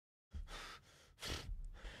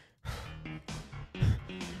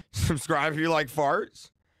subscribe if you like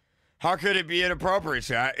farts? How could it be inappropriate,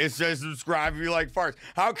 chat? It says subscribe if you like farts.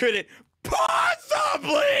 How could it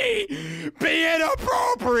possibly be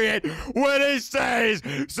inappropriate when it says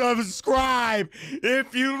subscribe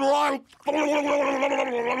if you like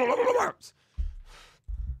farts?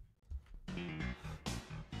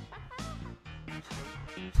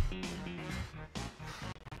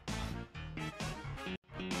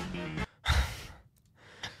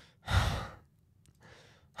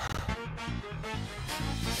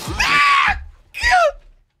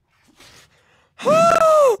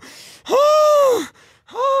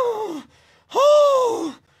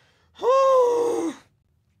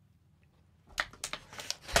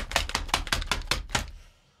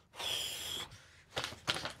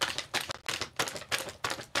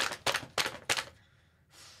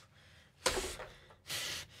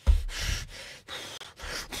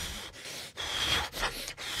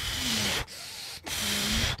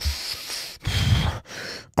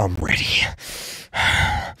 I'm ready.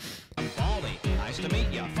 I'm Baldy. Nice to meet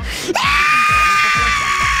you.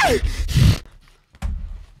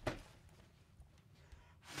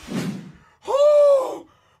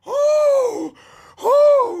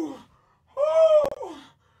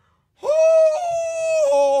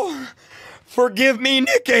 Forgive me,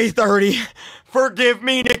 Nick A30. Forgive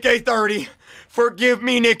me, Nick A30. Forgive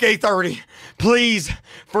me, Nick A30. Please,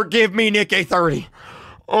 forgive me, Nick A30.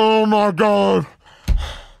 Oh my God.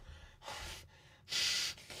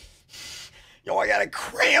 Yo, I got a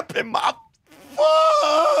cramp in my foot.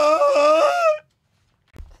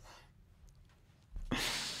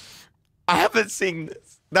 I haven't seen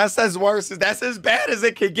this. That's as worse as that's as bad as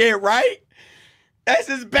it could get, right? That's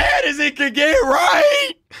as bad as it could get,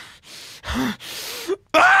 right?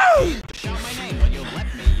 Oh! Shout my name when you let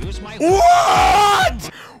me use my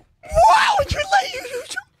What? Why would you let you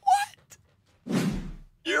use your what?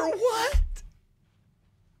 Your what?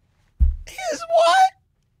 His what?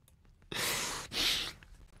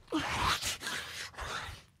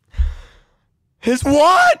 His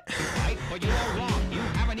what? right, but you're wrong. You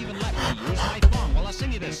haven't even let me use my phone. Well, I'll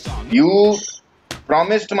sing you this song. You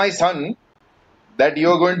promised my son that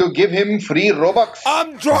you're going to give him free Robux.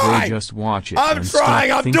 I'm trying. Bro, just watch it. I'm and trying.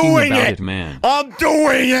 Stop I'm thinking doing about it. Man. I'm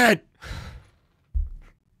doing it.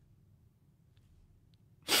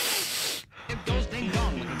 It goes ding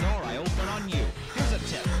dong with the door I open on you. Here's a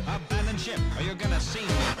tip: abandon ship, or you're gonna see me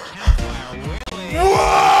campfire really. What?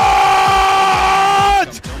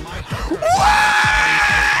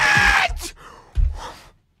 What?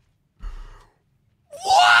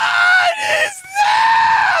 What is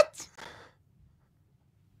that?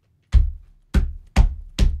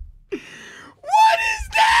 What is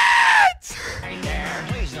that? Hi there.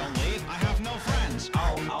 Please don't leave. I have no friends.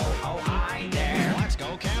 Oh, hi there. Let's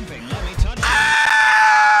go camping. Let me touch you.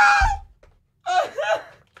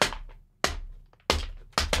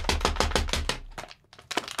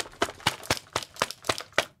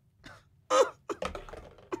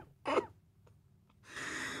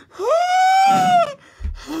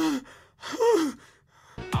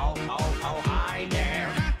 Oh, hi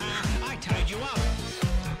there. I tied you up.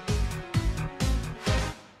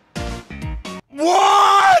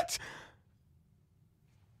 What?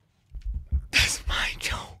 That's my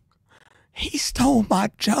joke. He stole my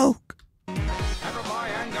joke. Every boy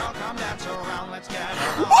and girl come dance around. Let's get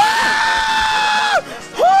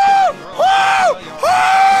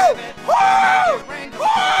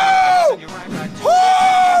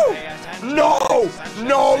No!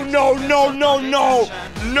 No! No! No! No! No!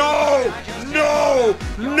 No! No!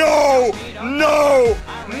 No! No! No!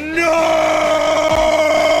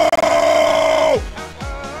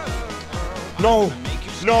 No!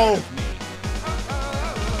 No!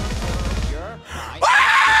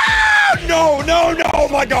 Ah! No! No! No! Oh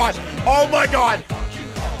my God! Oh my God!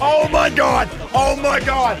 Oh my God! Oh my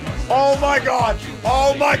God! Oh my God!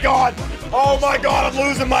 Oh my God! Oh my God! I'm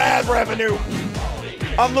losing my ad revenue!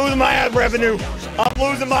 I'm losing my ad revenue! I'm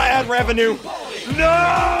losing my ad revenue! No!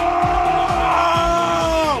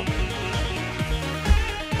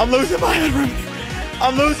 I'm losing my ad revenue!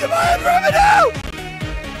 I'm losing my ad revenue!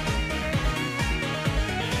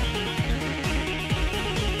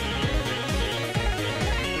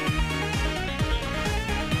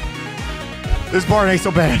 This part ain't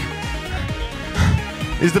so bad.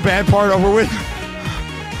 Is the bad part over with?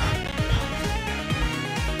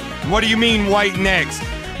 What do you mean wait next?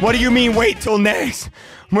 What do you mean wait till next?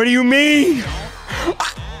 What do you mean?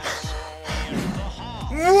 What?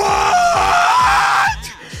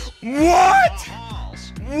 What? What?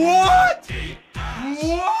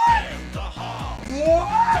 What?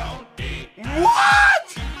 What?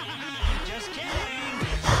 What?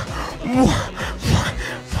 What?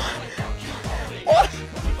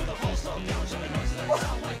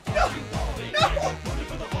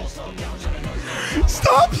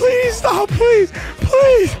 Stop, please, stop, please,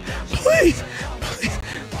 please, please, please,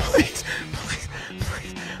 please, please,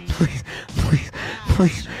 please, please,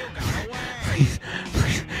 please, please,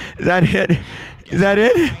 please. Is that it? Is that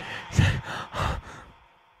it?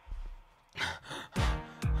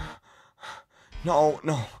 No,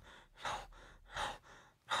 no.